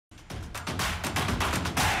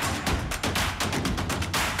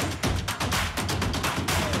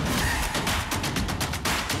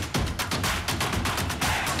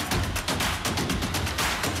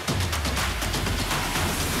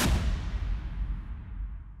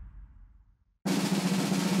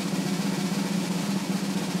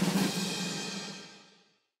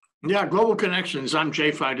Yeah, Global Connections. I'm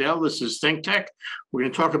Jay Fidell. This is ThinkTech. We're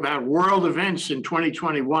going to talk about world events in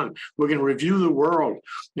 2021. We're going to review the world.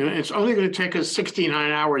 It's only going to take us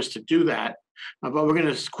 69 hours to do that, but we're going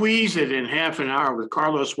to squeeze it in half an hour with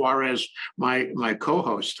Carlos Juarez, my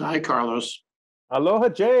co-host. Hi, Carlos. Aloha,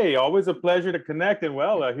 Jay. Always a pleasure to connect. And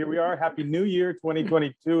well, here we are. Happy New Year.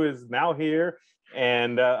 2022 is now here.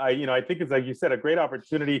 And I think it's, like you said, a great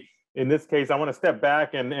opportunity. In this case, I want to step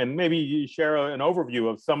back and maybe share an overview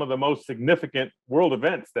of some of the most significant world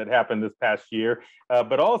events that happened this past year.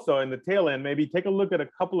 But also in the tail end, maybe take a look at a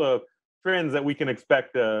couple of trends that we can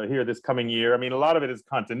expect here this coming year. I mean, a lot of it is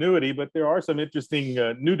continuity, but there are some interesting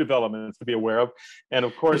new developments to be aware of. And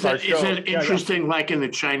of course, is it interesting, like in the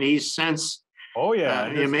Chinese sense? Oh, yeah.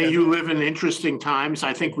 May you live in interesting times.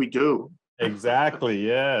 I think we do. Exactly.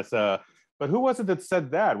 Yes. But who was it that said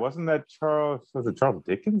that? Wasn't that Charles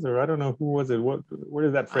Dickens, or I don't know who was it? Where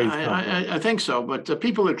did that phrase come from? I think so, but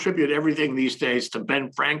people attribute everything these days to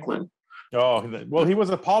Ben Franklin. Oh, well, he was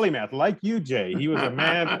a polymath like you, Jay. He was a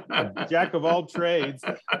man, a jack of all trades.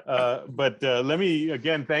 But let me,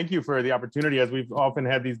 again, thank you for the opportunity, as we've often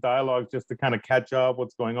had these dialogues just to kind of catch up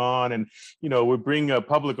what's going on. And, we bring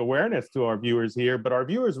public awareness to our viewers here, but our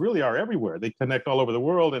viewers really are everywhere. They connect all over the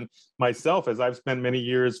world. And myself, as I've spent many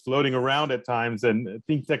years floating around at times, and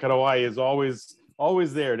ThinkTech Hawaii is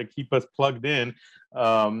always there to keep us plugged in.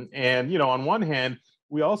 And, on one hand,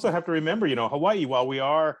 we also have to remember, Hawaii, while we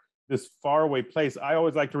are this faraway place, I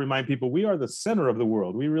always like to remind people we are the center of the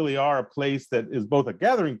world. We really are a place that is both a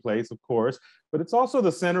gathering place, of course, but it's also the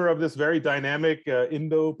center of this very dynamic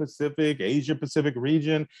Indo-Pacific, Asia-Pacific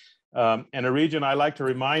region. And a region I like to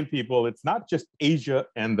remind people, it's not just Asia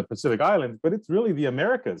and the Pacific Islands, but it's really the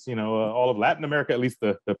Americas, all of Latin America, at least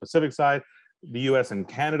the Pacific side, the US and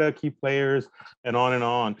Canada, key players, and on and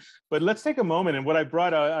on. But let's take a moment. And what I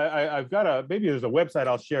brought, I've got maybe there's a website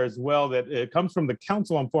I'll share as well that it comes from the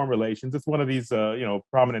Council on Foreign Relations. It's one of these,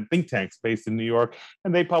 prominent think tanks based in New York.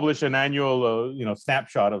 And they publish an annual,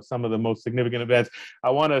 snapshot of some of the most significant events.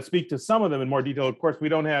 I want to speak to some of them in more detail. Of course, we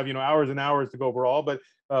don't have, hours and hours to go over all, but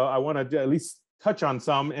I want to at least touch on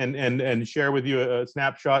some and share with you a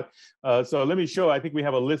snapshot. So let me show, I think we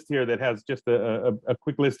have a list here that has just a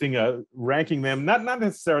quick listing, ranking them, not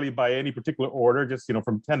necessarily by any particular order, just,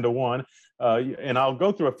 from 10 to 1. And I'll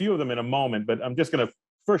go through a few of them in a moment, but I'm just going to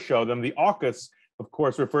first show them. The AUKUS, of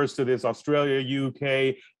course, refers to this Australia,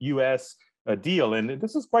 UK, US deal. And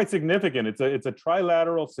this is quite significant. It's a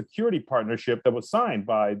trilateral security partnership that was signed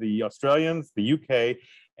by the Australians, the UK,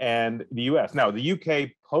 and the US. Now, the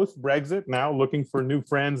UK post-Brexit, now looking for new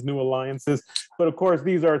friends, new alliances. But of course,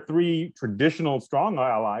 these are three traditional strong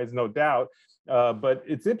allies, no doubt. But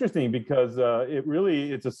it's interesting because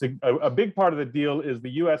it's a big part of the deal is the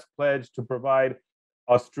US pledge to provide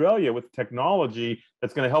Australia with technology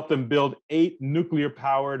that's going to help them build 8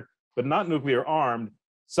 nuclear-powered, but not nuclear-armed,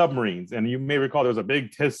 submarines. And you may recall there was a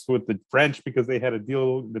big tiff with the French because they had a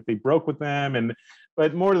deal that they broke with them.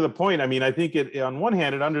 But more to the point, I mean, I think on one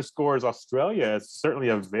hand, it underscores Australia as certainly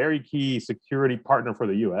a very key security partner for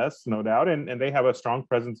the U.S., no doubt. And they have a strong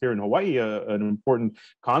presence here in Hawaii, an important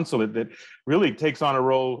consulate that really takes on a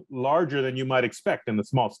role larger than you might expect in a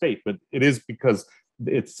small state. But it is because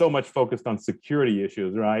it's so much focused on security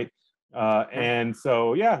issues, right? And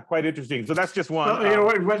so, yeah, quite interesting. So that's just one.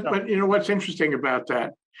 Well, what's interesting about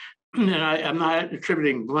that, and I'm not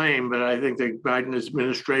attributing blame, but I think the Biden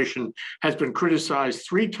administration has been criticized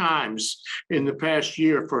 3 times in the past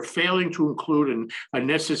year for failing to include a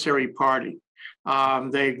necessary party.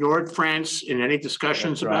 They ignored France in any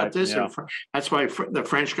discussions about this. Yeah. And that's why the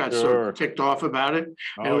French got so ticked off about it.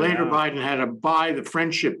 And later, Biden had to buy the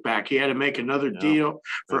friendship back. He had to make another deal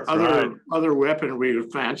for other weaponry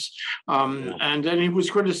defense. And then he was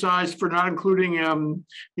criticized for not including,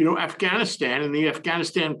 Afghanistan in the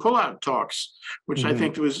Afghanistan pullout talks, which I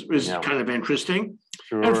think was kind of interesting.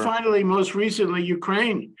 Sure. And finally, most recently,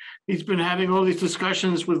 Ukraine. He's been having all these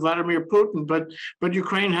discussions with Vladimir Putin, but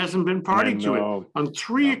Ukraine hasn't been party to it. On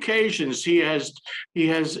 3 occasions, he has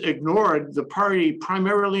ignored the party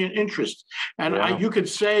primarily in interest. And you could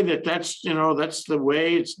say that's the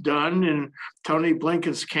way it's done in Tony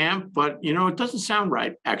Blinken's camp, but it doesn't sound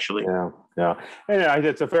right, actually. Yeah, and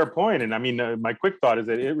it's a fair point. And I mean, my quick thought is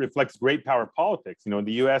that it reflects great power politics.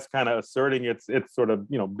 The U.S. kind of asserting its sort of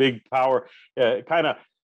big power, kind of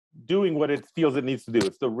doing what it feels it needs to do.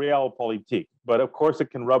 It's the realpolitik, but of course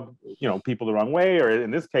it can rub people the wrong way. Or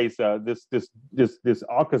in this case, this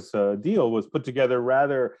AUKUS deal was put together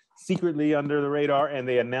rather secretly under the radar, and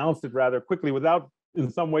they announced it rather quickly without,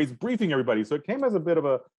 in some ways, briefing everybody. So it came as a bit of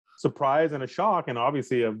a surprise and a shock, and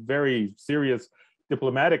obviously a very serious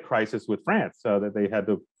diplomatic crisis with France that they had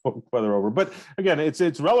to weather over. But again,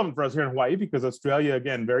 it's relevant for us here in Hawaii because Australia,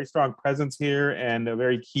 again, very strong presence here and a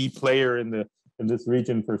very key player in this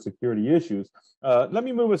region for security issues. Let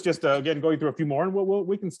me move us just again going through a few more, and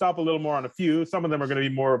we can stop a little more on a few. Some of them are going to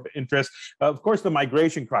be more of interest. Of course, the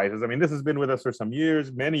migration crisis. I mean, this has been with us for some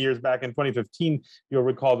years. Many years back in 2015, you'll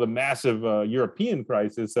recall the massive European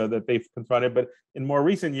crisis that they've confronted. But in more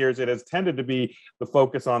recent years, it has tended to be the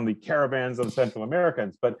focus on the caravans of Central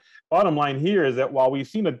Americans. But bottom line here is that while we've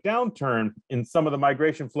seen a downturn in some of the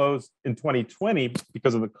migration flows in 2020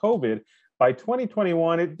 because of the COVID, by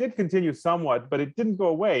 2021, it did continue somewhat, but it didn't go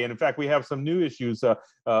away. And in fact, we have some new issues.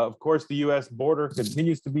 Of course, the U.S. border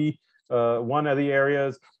continues to be one of the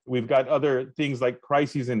areas. We've got other things like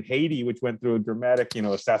crises in Haiti, which went through a dramatic,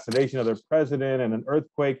 assassination of their president and an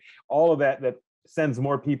earthquake. All of that sends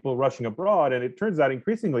more people rushing abroad. And it turns out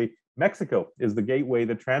increasingly, Mexico is the gateway,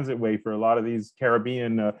 the transit way for a lot of these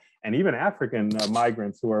Caribbean and even African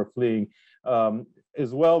migrants who are fleeing.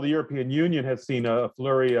 As well, the European Union has seen a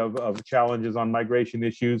flurry of challenges on migration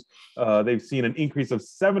issues. They've seen an increase of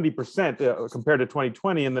 70% compared to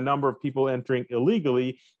 2020 in the number of people entering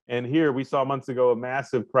illegally. And here we saw months ago a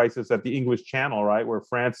massive crisis at the English Channel, right, where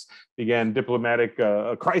France began diplomatic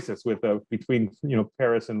crisis with between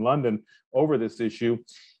Paris and London over this issue.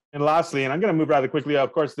 And lastly, and I'm going to move rather quickly,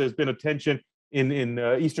 of course, there's been a tension in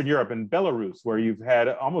Eastern Europe and Belarus, where you've had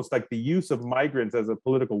almost like the use of migrants as a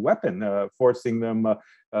political weapon, forcing them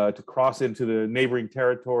to cross into the neighboring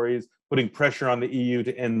territories, putting pressure on the EU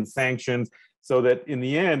to end sanctions, so that in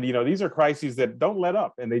the end, these are crises that don't let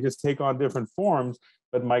up and they just take on different forms.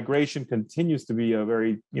 But migration continues to be a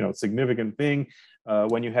very, significant thing.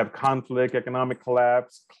 When you have conflict, economic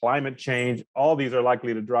collapse, climate change, all these are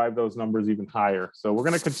likely to drive those numbers even higher. So we're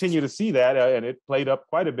going to continue to see that, and it played up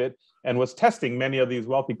quite a bit and was testing many of these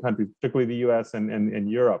wealthy countries, particularly the U.S.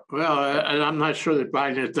 and Europe. Well, and I'm not sure that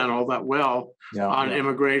Biden has done all that well on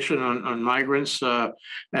immigration, on migrants, and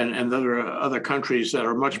other countries that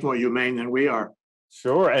are much more humane than we are.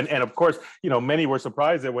 Sure. And of course, many were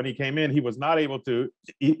surprised that when he came in, he was not able to,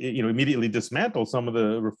 immediately dismantle some of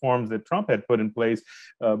the reforms that Trump had put in place,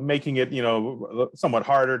 making it, somewhat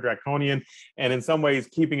harder, draconian, and in some ways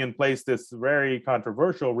keeping in place this very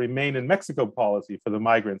controversial remain in Mexico policy for the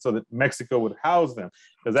migrants so that Mexico would house them.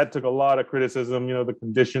 Because that took a lot of criticism, the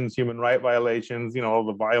conditions, human rights violations, all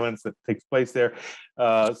the violence that takes place there.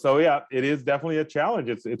 So yeah, it is definitely a challenge.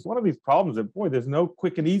 It's one of these problems that, boy, there's no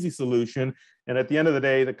quick and easy solution. And at the end of the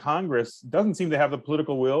day, the Congress doesn't seem to have the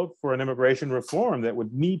political will for an immigration reform that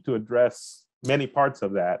would need to address many parts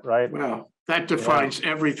of that, right? Well, that defines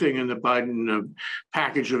everything in the Biden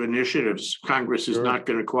package of initiatives. Congress is not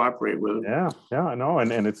going to cooperate with it. Yeah, I know,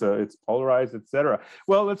 and it's polarized, et cetera.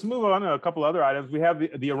 Well, let's move on to a couple other items. We have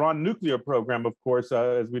the Iran nuclear program, of course.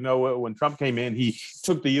 As we know, when Trump came in, he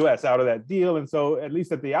took the U.S. out of that deal, and so at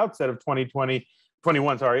least at the outset of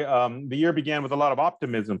 2021, the year began with a lot of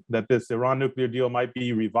optimism that this Iran nuclear deal might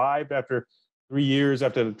be revived after 3 years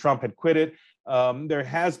after Trump had quit it. There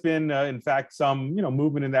has been, in fact, some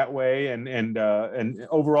movement in that way, and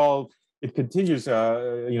overall it continues.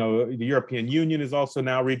 The European Union is also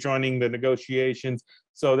now rejoining the negotiations,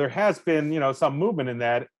 so there has been some movement in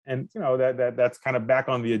that, and that's kind of back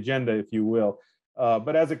on the agenda, if you will.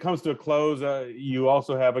 But as it comes to a close, you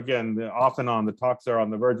also have, again, off and on, the talks are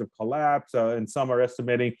on the verge of collapse, and some are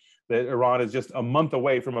estimating that Iran is just a month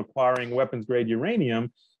away from acquiring weapons-grade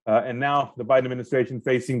uranium. And now the Biden administration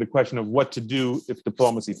facing the question of what to do if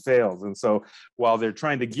diplomacy fails. And so while they're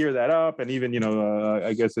trying to gear that up, and even,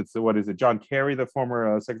 I guess it's, John Kerry, the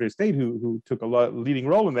former Secretary of State, who took a leading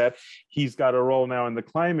role in that, he's got a role now in the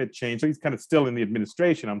climate change. So he's kind of still in the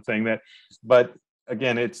administration, I'm saying that. But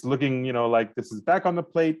again, it's looking, like this is back on the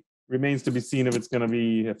plate. Remains to be seen if it's going to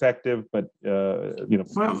be effective, but Well,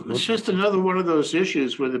 it's just another one of those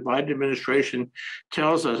issues where the Biden administration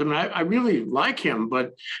tells us. I mean, I really like him,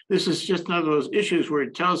 but this is just one of those issues where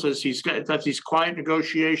it tells us he's got these quiet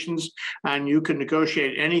negotiations, and you can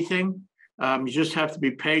negotiate anything. You just have to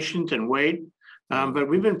be patient and wait. But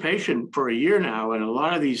we've been patient for a year now, and a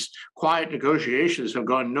lot of these quiet negotiations have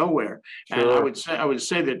gone nowhere. Sure. And I would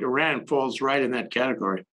say that Iran falls right in that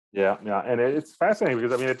category. Yeah, and it's fascinating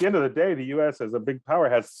because, I mean, at the end of the day, the U.S. as a big power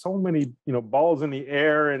has so many, balls in the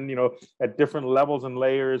air and, at different levels and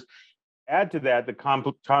layers. Add to that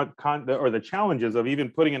the challenges of even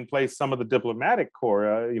putting in place some of the diplomatic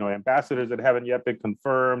corps, ambassadors that haven't yet been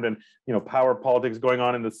confirmed, and, power politics going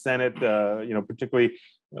on in the Senate, particularly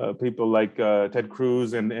people like Ted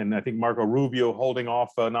Cruz and I think Marco Rubio holding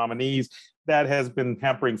off nominees. That has been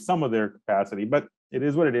hampering some of their capacity, but it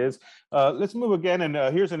is what it is. Let's move again, and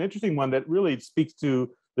here's an interesting one that really speaks to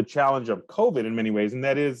the challenge of COVID in many ways, and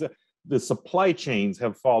that is the supply chains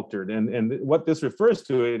have faltered. And what this refers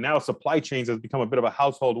to, now supply chains has become a bit of a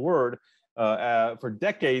household word. For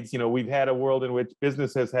decades, we've had a world in which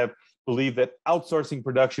businesses have believed that outsourcing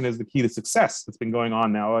production is the key to success. It's been going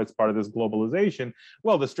on now as part of this globalization.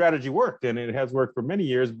 Well, the strategy worked, and it has worked for many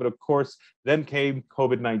years. But of course, then came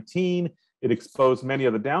COVID-19. It exposed many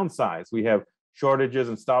of the downsides. We have shortages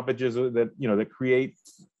and stoppages that create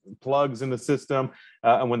plugs in the system.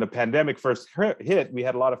 And when the pandemic first hit, we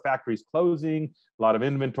had a lot of factories closing, a lot of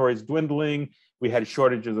inventories dwindling. We had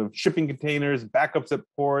shortages of shipping containers, backups at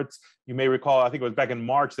ports. You may recall, I think it was back in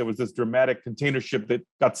March, there was this dramatic container ship that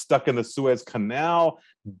got stuck in the Suez Canal.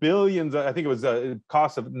 Billions, I think it was a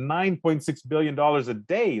cost of $9.6 billion a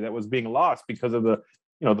day that was being lost because of the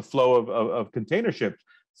flow of container ships.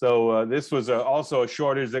 So this was also a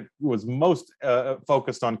shortage that was most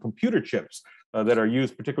focused on computer chips that are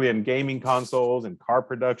used particularly in gaming consoles and car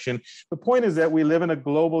production. The point is that we live in a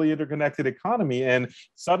globally interconnected economy, and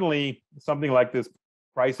suddenly something like this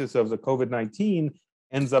crisis of the COVID-19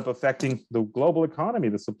 ends up affecting the global economy,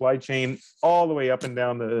 the supply chain, all the way up and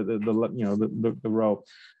down the row.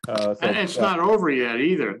 And it's not over yet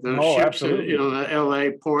either. The ships at the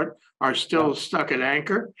LA port are still stuck at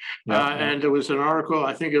anchor. And there was an article,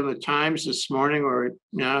 I think, in the Times this morning or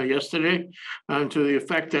yesterday, to the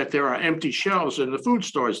effect that there are empty shelves in the food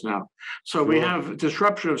stores now. So we have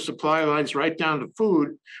disruption of supply lines right down to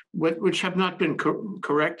food, which have not been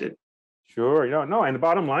corrected. Sure. No. And the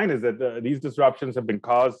bottom line is that these disruptions have been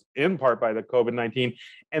caused in part by the COVID-19,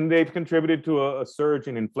 and they've contributed to a surge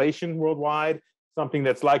in inflation worldwide, something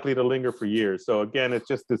that's likely to linger for years. So again,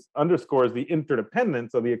 this underscores the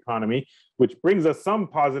interdependence of the economy, which brings us some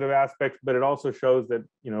positive aspects, but it also shows that,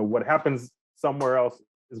 what happens somewhere else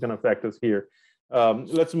is going to affect us here.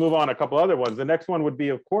 Let's move on a couple other ones. The next one would be,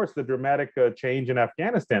 of course, the dramatic change in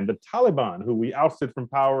Afghanistan. The Taliban, who we ousted from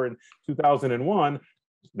power in 2001,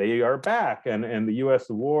 they are back, and the U.S.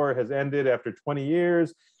 war has ended after 20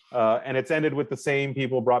 years, and it's ended with the same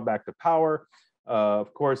people brought back to power.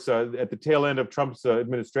 Of course, at the tail end of Trump's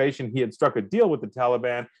administration, he had struck a deal with the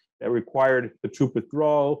Taliban that required the troop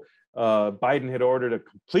withdrawal. Biden had ordered a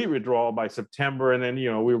complete withdrawal by September, and then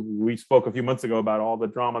we spoke a few months ago about all the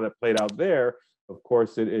drama that played out there. Of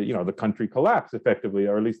course, the country collapsed effectively,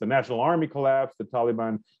 or at least the National Army collapsed. The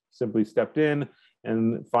Taliban simply stepped in.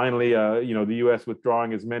 And finally, the U.S.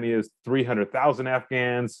 withdrawing as many as 300,000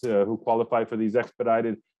 Afghans who qualify for these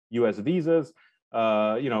expedited U.S. visas.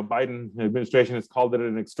 Biden administration has called it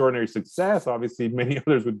an extraordinary success. Obviously, many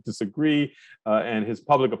others would disagree, and his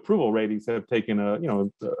public approval ratings have taken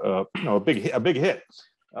a big hit.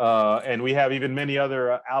 And we have even many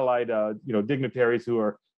other allied dignitaries who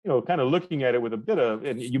are kind of looking at it with a bit of,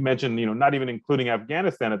 and you mentioned, not even including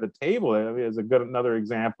Afghanistan at the table is another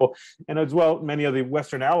example. And as well, many of the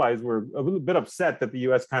Western allies were a little bit upset that the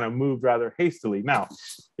U.S. kind of moved rather hastily. Now,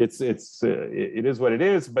 it is what it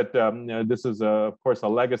is, but this is, of course, a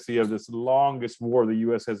legacy of this longest war the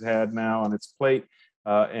U.S. has had now on its plate.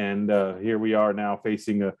 And here we are now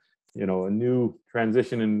facing a new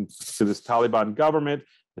transition into this Taliban government.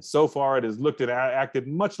 So far, it has looked and acted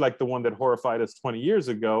much like the one that horrified us 20 years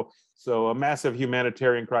ago. So a massive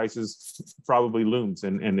humanitarian crisis probably looms,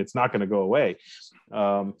 and it's not going to go away.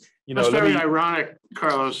 What's very ironic,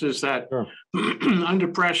 Carlos, is that under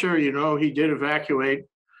pressure, he did evacuate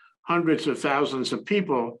hundreds of thousands of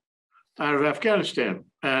people out of Afghanistan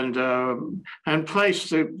and placed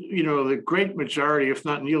the great majority, if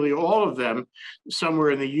not nearly all of them,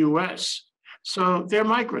 somewhere in the U.S. So they're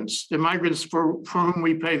migrants. They're migrants for whom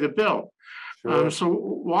we pay the bill. Sure. So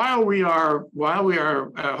while we are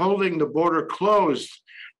holding the border closed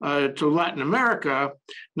to Latin America,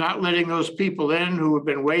 not letting those people in who have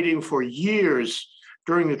been waiting for years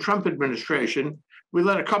during the Trump administration, we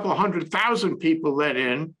let a couple of 100,000 people let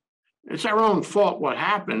in. It's our own fault what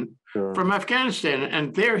happened. Sure. From Afghanistan,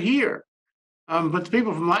 and they're here. But the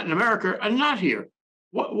people from Latin America are not here.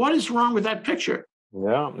 What is wrong with that picture?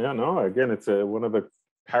 No. Again, it's one of the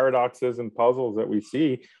paradoxes and puzzles that we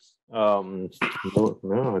see. It's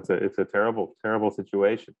a terrible, terrible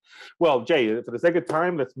situation. Well, Jay, for the sake of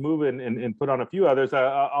time, let's move in and put on a few others.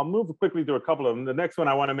 I'll move quickly through a couple of them. The next one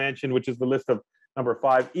I want to mention, which is the list of number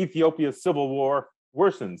 5, Ethiopia's civil war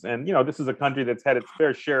worsens. And, this is a country that's had its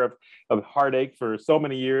fair share of heartache for so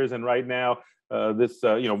many years. And right now, the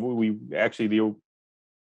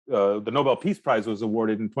the Nobel Peace Prize was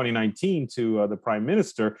awarded in 2019 to the prime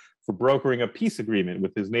minister for brokering a peace agreement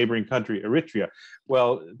with his neighboring country, Eritrea.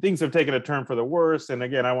 Well, things have taken a turn for the worse. And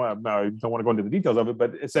again, I don't want to go into the details of it,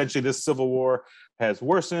 but essentially this civil war has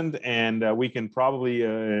worsened, and we can probably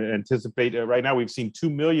anticipate, right now we've seen 2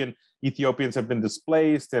 million Ethiopians have been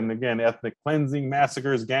displaced, and again, ethnic cleansing,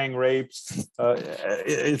 massacres, gang rapes.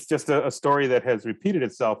 It's just a story that has repeated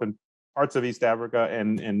itself in parts of East Africa,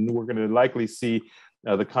 and we're going to likely see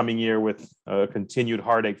the coming year with continued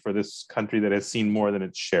heartache for this country that has seen more than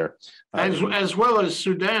its share. As well as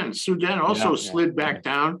Sudan. Sudan also slid back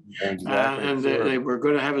down, and they were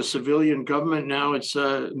going to have a civilian government. Now it's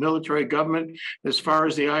a military government as far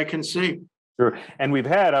as the eye can see. Sure. And we've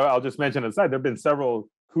had, I'll just mention aside, there have been several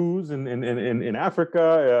coups in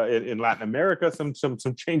Africa, in Latin America, some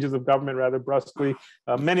changes of government rather brusquely,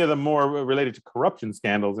 many of them more related to corruption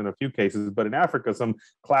scandals in a few cases, but in Africa, some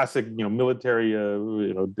classic, military,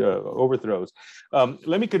 overthrows.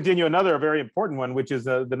 Let me continue another very important one, which is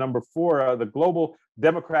the number 4, the global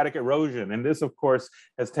democratic erosion. And this, of course,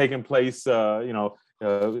 has taken place,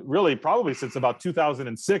 really probably since about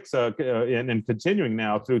 2006 and continuing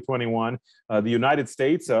now through 21. The United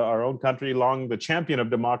States, our own country, long the champion of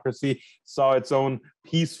democracy, saw its own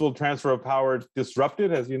peaceful transfer of power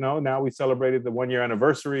disrupted. As you know, now we celebrated the 1-year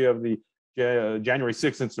anniversary of the January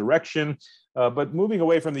 6th insurrection. But moving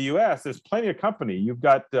away from the U.S., there's plenty of company. You've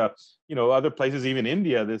got, other places, even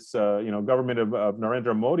India. This, government of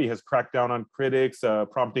Narendra Modi has cracked down on critics,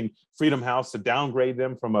 prompting Freedom House to downgrade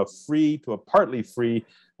them from a free to a partly free,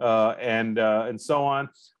 and so on.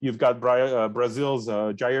 You've got Brazil's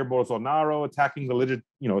Jair Bolsonaro attacking the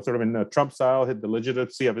sort of in Trump style, hit the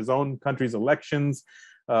legitimacy of his own country's elections.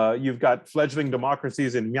 You've got fledgling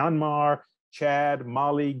democracies in Myanmar, Chad,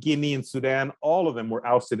 Mali, Guinea, and Sudan. All of them were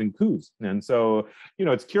ousted in coups. And so,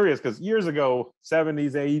 it's curious because years ago,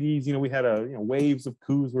 70s, 80s, we had waves of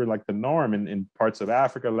coups were like the norm in parts of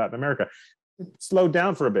Africa, Latin America. It slowed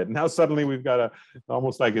down for a bit. Now suddenly we've got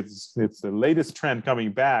almost like it's the latest trend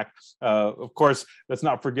coming back. Of course, let's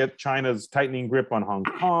not forget China's tightening grip on Hong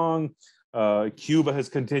Kong. Cuba has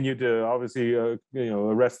continued to obviously,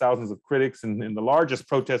 arrest thousands of critics in the largest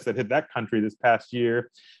protest that hit that country this past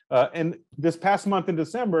year. And this past month in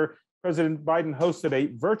December, President Biden hosted a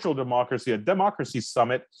virtual democracy, a democracy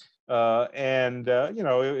summit.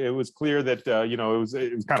 It was clear that, it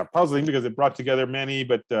was kind of puzzling because it brought together many,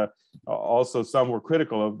 but also some were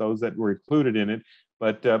critical of those that were included in it.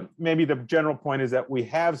 But maybe the general point is that we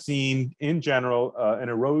have seen, in general, an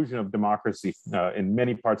erosion of democracy in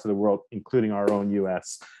many parts of the world, including our own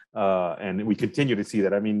U.S. And we continue to see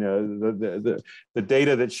that. I mean, the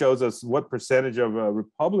data that shows us what percentage of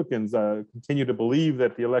Republicans continue to believe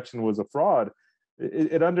that the election was a fraud,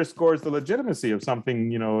 it underscores the legitimacy of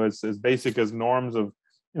something, as basic as norms of,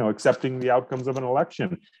 accepting the outcomes of an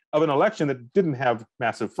election that didn't have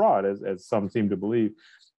massive fraud, as some seem to believe.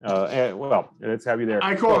 Let's have you there.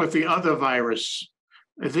 I call it the other virus.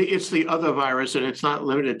 It's the other virus, and it's not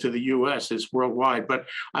limited to the U.S., it's worldwide. But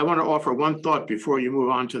I want to offer one thought before you move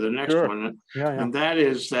on to the next one. And that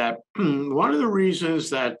is that one of the reasons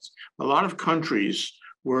that a lot of countries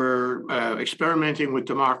were experimenting with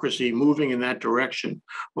democracy, moving in that direction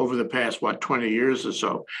over the past, 20 years or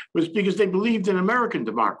so, was because they believed in American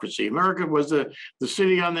democracy. America was the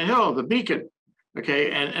city on the hill, the beacon.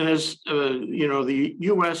 Okay, and as the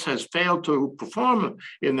U.S. has failed to perform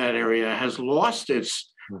in that area, has lost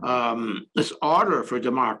its this ardor for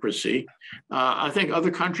democracy. I think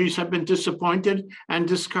other countries have been disappointed and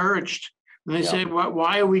discouraged. And they say,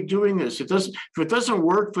 why are we doing this? If it doesn't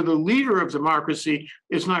work for the leader of democracy,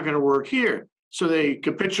 it's not going to work here. So they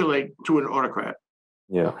capitulate to an autocrat.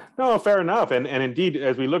 Yeah, no, fair enough. And indeed,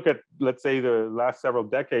 as we look at, let's say, the last several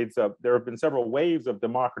decades, there have been several waves of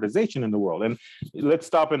democratization in the world. And let's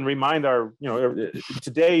stop and remind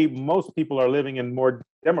today, most people are living in more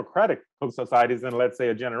democratic societies than, let's say,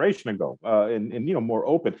 a generation ago, and more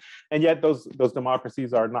open. And yet those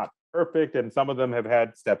democracies are not perfect, and some of them have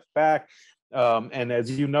had steps back. And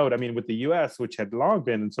as you note, I mean, with the U.S., which had long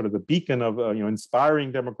been sort of the beacon of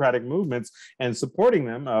inspiring democratic movements and supporting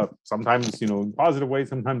them, sometimes in positive ways,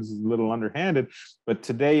 sometimes a little underhanded, but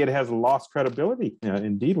today it has lost credibility.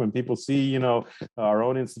 Indeed, when people see our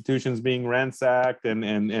own institutions being ransacked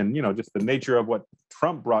and just the nature of what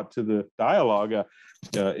Trump brought to the dialogue,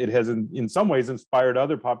 it has in some ways inspired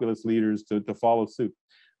other populist leaders to follow suit.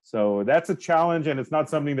 So that's a challenge, and it's not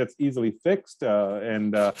something that's easily fixed.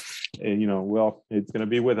 Well, it's going to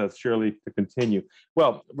be with us surely to continue.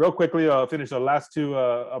 Well, real quickly, I'll finish the last two.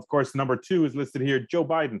 Of course, number 2 is listed here. Joe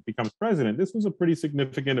Biden becomes president. This was a pretty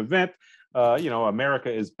significant event.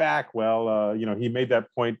 America is back. Well, he made that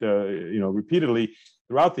point, repeatedly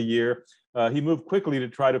throughout the year. He moved quickly to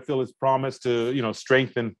try to fill his promise to,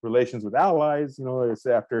 strengthen relations with allies.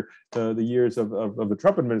 After the years of the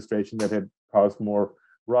Trump administration that had caused more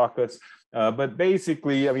raucous. But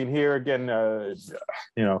basically, I mean, here again,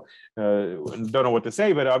 don't know what to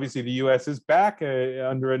say, but obviously the U.S. is back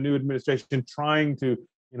under a new administration, trying to,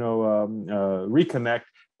 reconnect.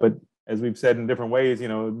 But as we've said in different ways,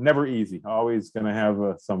 never easy. Always going to have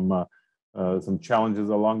some challenges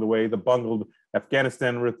along the way. The bungled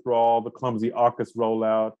Afghanistan withdrawal, the clumsy AUKUS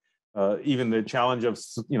rollout, even the challenge of,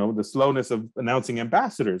 the slowness of announcing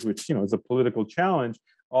ambassadors, which, is a political challenge.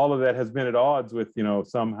 All of that has been at odds with,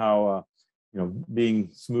 somehow, being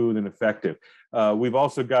smooth and effective. We've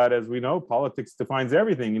also got, as we know, politics defines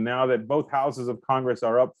everything. And now that both houses of Congress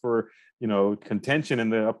are up for, contention in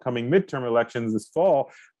the upcoming midterm elections this fall,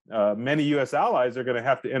 many U.S. allies are going to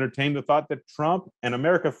have to entertain the thought that Trump and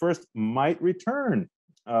America First might return.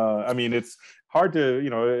 I mean, it's hard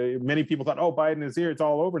to, many people thought, oh, Biden is here, it's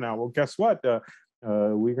all over now. Well, guess what?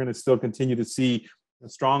 We're going to still continue to see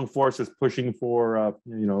strong forces pushing for,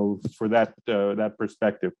 for that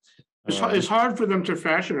perspective. It's hard for them to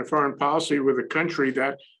fashion a foreign policy with a country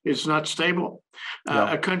that is not stable,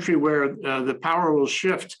 a country where the power will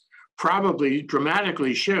shift, probably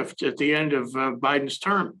dramatically shift at the end of Biden's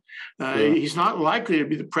term. He's not likely to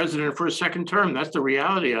be the president for a second term. That's the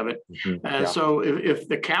reality of it. So if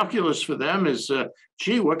the calculus for them is,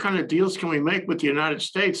 gee, what kind of deals can we make with the United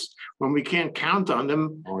States when we can't count on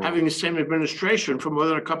them having the same administration for more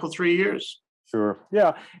than a couple, 3 years? Sure.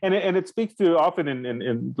 Yeah. And it speaks to often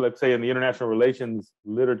in, let's say, in the international relations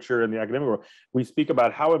literature and the academic world, we speak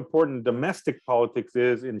about how important domestic politics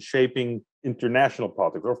is in shaping international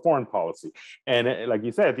politics or foreign policy. And like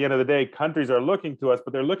you said, at the end of the day, countries are looking to us,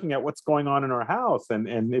 but they're looking at what's going on in our house.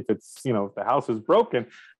 And if it's, if the house is broken,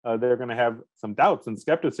 they're going to have some doubts and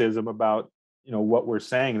skepticism about, what we're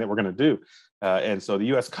saying that we're going to do. And so the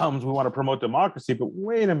U.S. comes, we want to promote democracy, but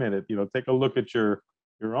wait a minute, take a look at your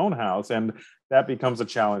own house, and that becomes a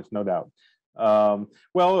challenge, no doubt.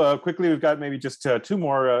 Quickly, we've got maybe just 2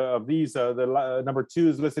 more of these. The number 2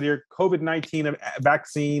 is listed here. COVID-19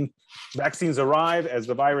 vaccines arrive as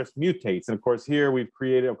the virus mutates. And of course, here we've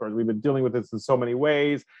been dealing with this in so many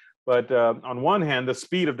ways. But on one hand, the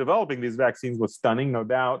speed of developing these vaccines was stunning, no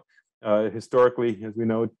doubt. Historically, as we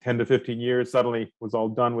know, 10 to 15 years suddenly was all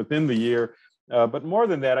done within the year. But more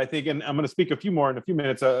than that, I think, and I'm going to speak a few more in a few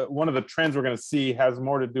minutes, one of the trends we're going to see has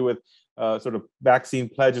more to do with sort of vaccine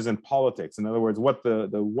pledges and politics. In other words, what the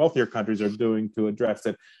wealthier countries are doing to address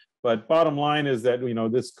it. But bottom line is that,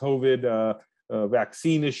 this COVID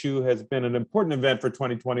vaccine issue has been an important event for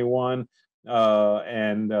 2021. Let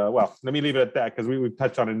me leave it at that because we've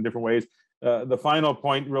touched on it in different ways. The final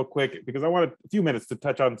point real quick, because I wanted a few minutes to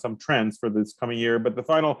touch on some trends for this coming year, but the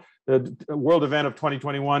final world event of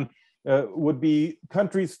 2021 would be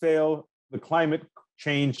countries fail the climate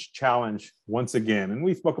change challenge once again. And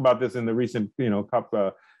we spoke about this in the recent,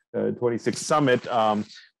 COP26 summit.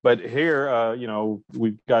 But here,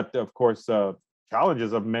 we've got, of course,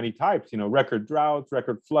 challenges of many types, record droughts,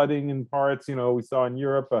 record flooding in parts, we saw in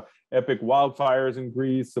Europe, epic wildfires in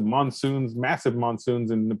Greece, massive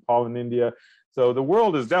monsoons in Nepal and India. So the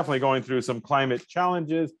world is definitely going through some climate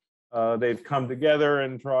challenges. They've come together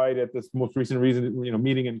and tried at this most recent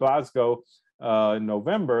meeting in Glasgow in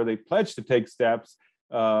November. They pledged to take steps.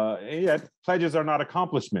 Yet pledges are not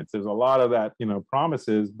accomplishments. There's a lot of that,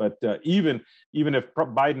 promises. But even if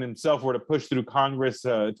Biden himself were to push through Congress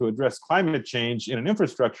to address climate change in an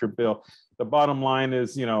infrastructure bill, the bottom line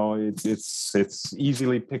is, it's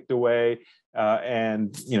easily picked away.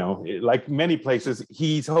 Like many places,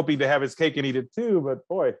 he's hoping to have his cake and eat it too. But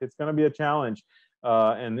boy, it's going to be a challenge.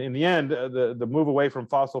 And in the end, the move away from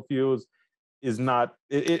fossil fuels is not,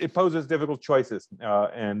 it poses difficult choices.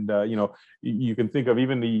 You can think of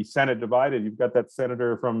even the Senate divided. You've got that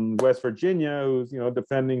senator from West Virginia who's,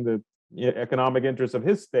 defending the economic interests of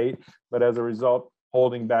his state, but as a result,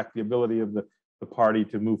 holding back the ability of the party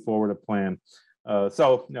to move forward a plan.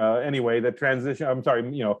 Anyway, the transition,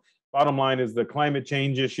 bottom line is the climate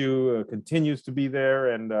change issue continues to be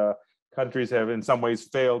there, and countries have in some ways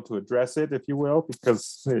failed to address it, if you will,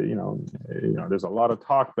 because there's a lot of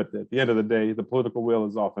talk, but at the end of the day, the political will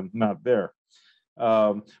is often not there.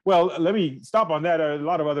 Let me stop on that. A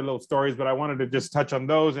lot of other little stories, but I wanted to just touch on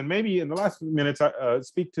those, and maybe in the last few minutes,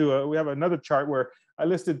 speak to. We have another chart where I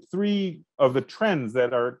listed 3 of the trends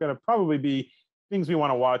that are going to probably be things we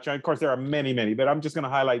want to watch. Of course, there are many, but I'm just going to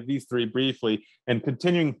highlight these 3 briefly. And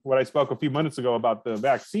continuing what I spoke a few minutes ago about the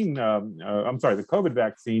vaccine, the COVID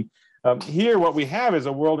vaccine. Here, what we have is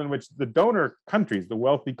a world in which the donor countries, the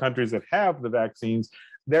wealthy countries that have the vaccines,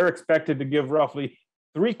 they're expected to give roughly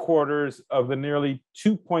 3/4 of the nearly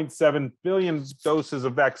 2.7 billion doses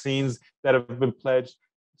of vaccines that have been pledged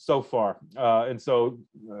so far. And so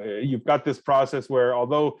you've got this process where,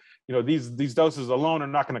 although these doses alone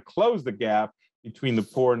are not going to close the gap between the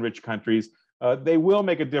poor and rich countries, they will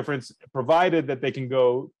make a difference, provided that they can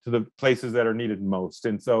go to the places that are needed most.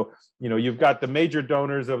 And so, you've got the major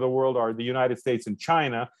donors of the world are the United States and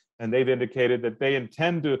China, and they've indicated that they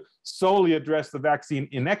intend to solely address the vaccine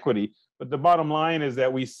inequity. But the bottom line is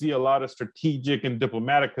that we see a lot of strategic and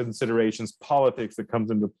diplomatic considerations, politics that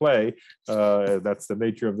comes into play. That's the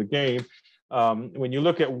nature of the game. When you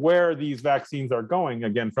look at where these vaccines are going,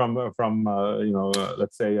 again, from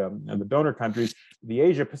let's say the donor countries, the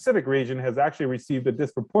Asia Pacific region has actually received a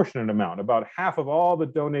disproportionate amount. About half of all the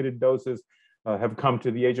donated doses have come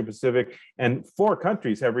to the Asia Pacific, and 4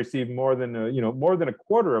 countries have received more than a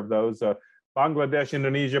quarter of those. Bangladesh,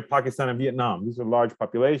 Indonesia, Pakistan, and Vietnam. These are large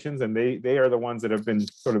populations, and they are the ones that have been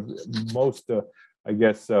sort of most,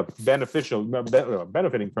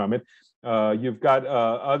 benefiting from it. You've got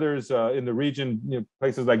others in the region,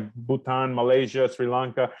 places like Bhutan, Malaysia, Sri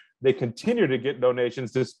Lanka. They continue to get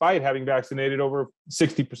donations despite having vaccinated over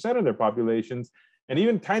 60% of their populations. And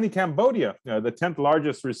even tiny Cambodia, the 10th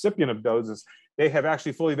largest recipient of doses, they have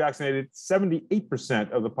actually fully vaccinated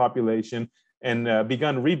 78% of the population and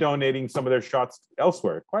begun redonating some of their shots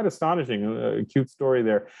elsewhere. Quite astonishing, a cute story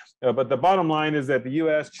there. But the bottom line is that the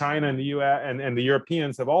U.S., China, and the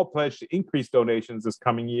Europeans have all pledged to increase donations this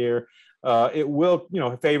coming year. It will,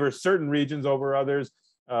 favor certain regions over others,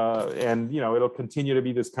 and it'll continue to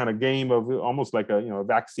be this kind of game of almost like a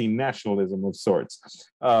vaccine nationalism of sorts.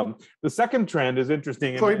 The second trend is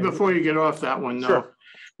interesting. Before you get off that one, though. Sure.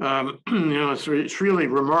 It's really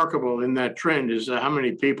remarkable in that trend is how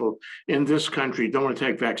many people in this country don't want to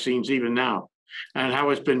take vaccines even now, and how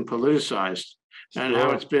it's been politicized, and how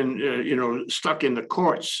it's been, stuck in the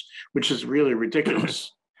courts, which is really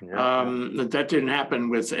ridiculous. That didn't happen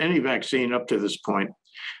with any vaccine up to this point.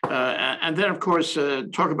 And then, of course,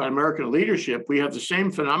 talk about American leadership. We have the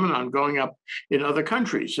same phenomenon going up in other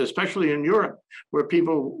countries, especially in Europe, where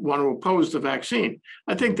people want to oppose the vaccine.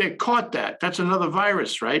 I think they caught that. That's another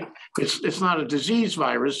virus, right? It's not a disease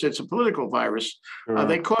virus. It's a political virus.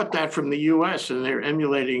 They caught that from the U.S., and they're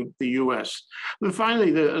emulating the U.S. And finally,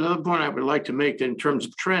 another point I would like to make in terms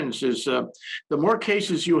of trends is the more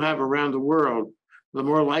cases you have around the world, the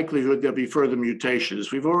more likelihood there'll be further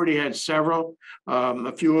mutations. We've already had several.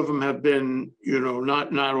 A few of them have been,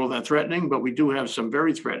 not all that threatening, but we do have some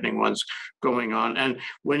very threatening ones going on. And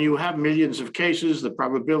when you have millions of cases, the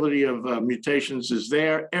probability of mutations is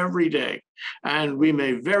there every day. And we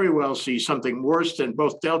may very well see something worse than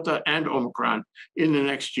both Delta and Omicron in the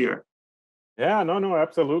next year. Yeah, no,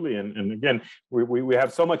 absolutely. And again, we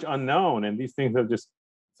have so much unknown, and these things have just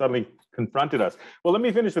suddenly confronted us. Well, let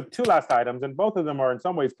me finish with 2 last items, and both of them are in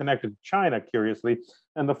some ways connected to China, curiously.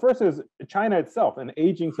 And the first is China itself, an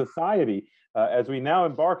aging society. As we now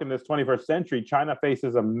embark in this 21st century, China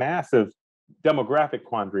faces a massive demographic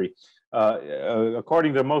quandary.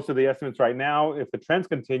 According to most of the estimates right now, if the trends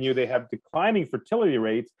continue, they have declining fertility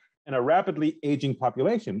rates and a rapidly aging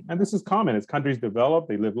population. And this is common. As countries develop,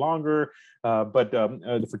 they live longer, but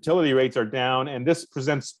the fertility rates are down, and this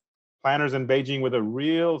presents planners in Beijing with a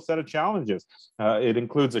real set of challenges. It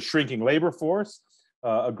includes a shrinking labor force,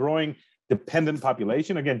 a growing dependent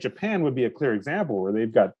population. Again, Japan would be a clear example where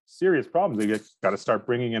they've got serious problems. They've got to start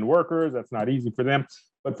bringing in workers. That's not easy for them.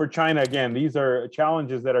 But for China, again, these are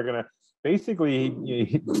challenges that are going to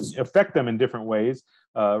basically affect them in different ways.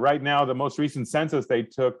 Right now, the most recent census they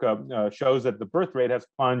took shows that the birth rate has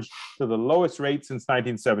plunged to the lowest rate since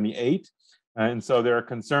 1978. And so there are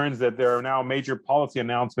concerns that there are now major policy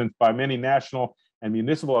announcements by many national and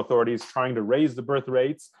municipal authorities trying to raise the birth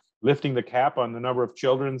rates, lifting the cap on the number of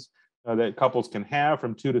children that couples can have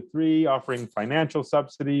from 2 to 3, offering financial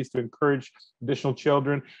subsidies to encourage additional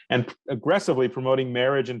children, and aggressively promoting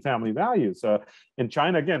marriage and family values. In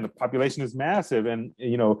China, again, the population is massive. And,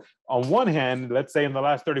 on one hand, let's say in the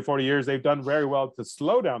last 30, 40 years, they've done very well to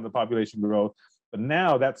slow down the population growth. But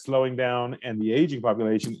now that slowing down and the aging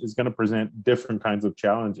population is going to present different kinds of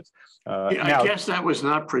challenges. I guess that was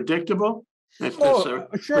not predictable. That's a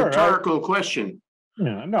rhetorical question.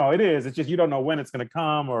 Yeah, no, it is. It's just you don't know when it's going to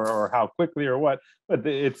come or how quickly or what, but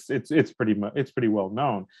it's pretty well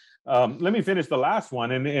known. Let me finish the last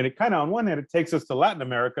one, and it kind of on one hand it takes us to Latin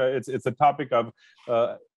America. It's a topic of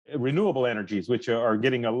renewable energies, which are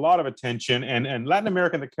getting a lot of attention, and Latin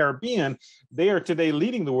America and the Caribbean, they are today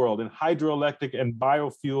leading the world in hydroelectric and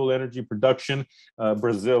biofuel energy production.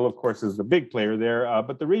 Brazil, of course, is the big player there,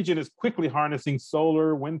 but the region is quickly harnessing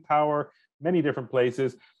solar, wind power, many different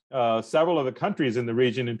places. Several of the countries in the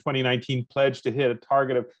region in 2019 pledged to hit a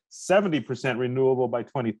target of 70% renewable by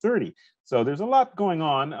 2030. So there's a lot going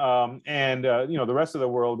on, and the rest of the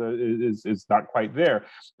world is not quite there.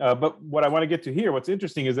 But what I want to get to here, what's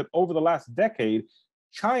interesting is that over the last decade,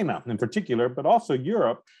 China in particular, but also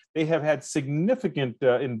Europe, they have had significant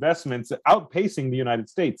investments outpacing the United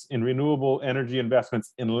States in renewable energy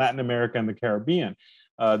investments in Latin America and the Caribbean.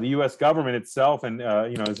 The U.S. government itself, and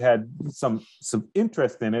has had some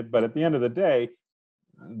interest in it, but at the end of the day,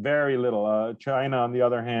 very little. China, on the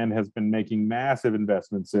other hand, has been making massive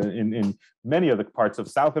investments in many of the parts of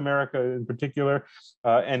South America, in particular,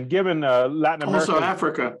 and given Latin America, also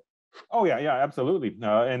Africa. Oh yeah, absolutely.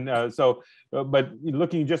 But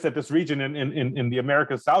looking just at this region in the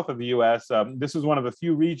Americas south of the U.S., this is one of the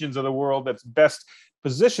few regions of the world that's best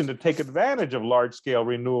positioned to take advantage of large-scale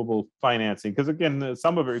renewable financing. Because again,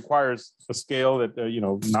 some of it requires a scale that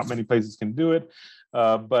not many places can do it.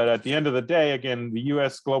 But at the end of the day, again, the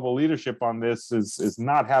U.S. global leadership on this is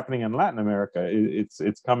not happening in Latin America.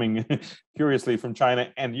 It's coming curiously from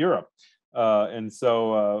China and Europe. And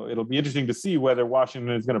so it'll be interesting to see whether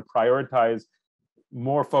Washington is going to prioritize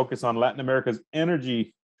more focus on Latin America's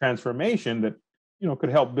energy transformation that could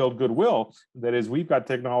help build goodwill. That is, we've got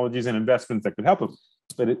technologies and investments that could help them,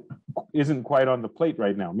 but it isn't quite on the plate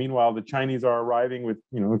right now. Meanwhile, the Chinese are arriving with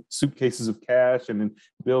suitcases of cash and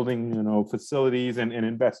building facilities and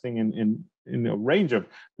investing in a range of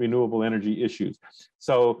renewable energy issues.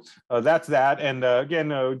 So that's that. And again,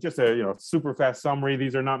 just a super fast summary.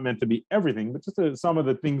 These are not meant to be everything, but just some of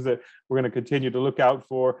the things that we're going to continue to look out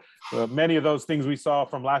for. Many of those things we saw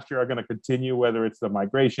from last year are going to continue, whether it's the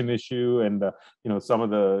migration issue and some of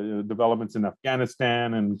the developments in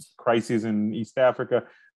Afghanistan and crises in East Africa,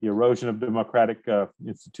 the erosion of democratic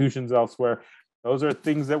institutions elsewhere. Those are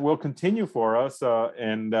things that will continue for us,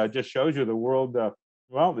 and just shows you the world.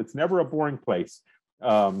 Well, it's never a boring place.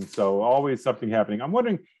 So always something happening. I'm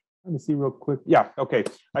wondering, let me see real quick. Yeah, okay.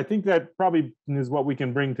 I think that probably is what we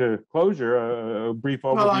can bring to closure, a brief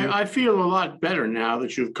overview. Well, I feel a lot better now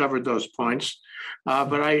that you've covered those points.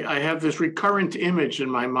 But I have this recurrent image in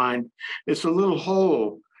my mind. It's a little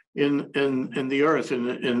hole in the earth,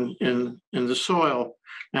 in the soil,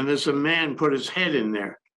 and there's a man put his head in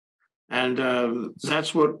there. And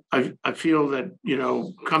that's what I feel that,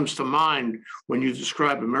 comes to mind when you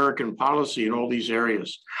describe American policy in all these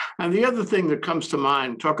areas. And the other thing that comes to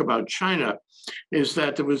mind, talk about China, is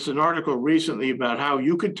that there was an article recently about how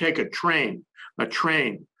you could take a train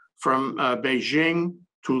from Beijing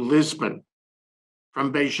to Lisbon,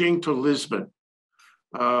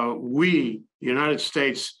 the United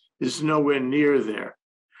States, is nowhere near there.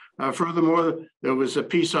 Furthermore, there was a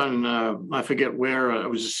piece on, I forget where, it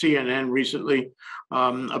was a CNN recently,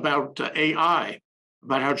 about AI,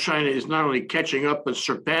 about how China is not only catching up, but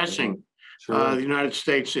surpassing the United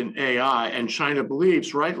States in AI. And China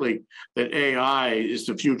believes, rightly, that AI is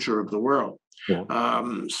the future of the world. Yeah.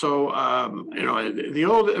 The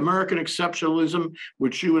old American exceptionalism,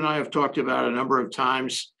 which you and I have talked about a number of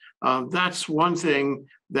times, that's one thing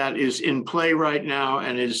that is in play right now,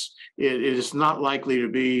 and it is not likely to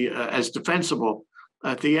be as defensible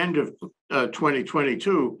at the end of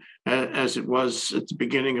 2022 as it was at the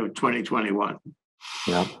beginning of 2021.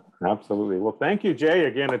 Yeah, absolutely. Well, thank you, Jay.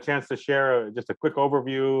 Again, a chance to share just a quick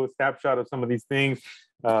overview, snapshot of some of these things.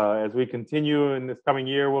 As we continue in this coming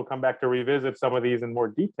year, we'll come back to revisit some of these in more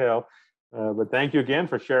detail. But thank you again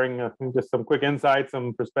for sharing just some quick insights,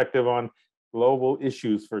 some perspective on global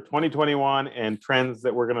issues for 2021 and trends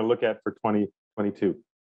that we're going to look at for 2022.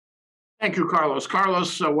 Thank you, Carlos.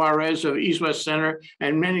 Carlos Juarez of East West Center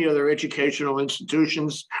and many other educational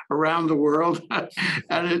institutions around the world.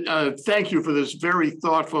 And thank you for this very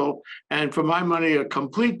thoughtful and, for my money, a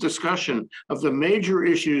complete discussion of the major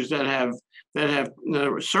issues that have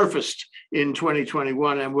surfaced in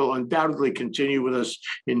 2021 and will undoubtedly continue with us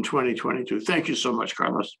in 2022. Thank you so much,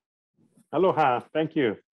 Carlos. Aloha. Thank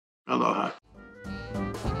you. Aloha.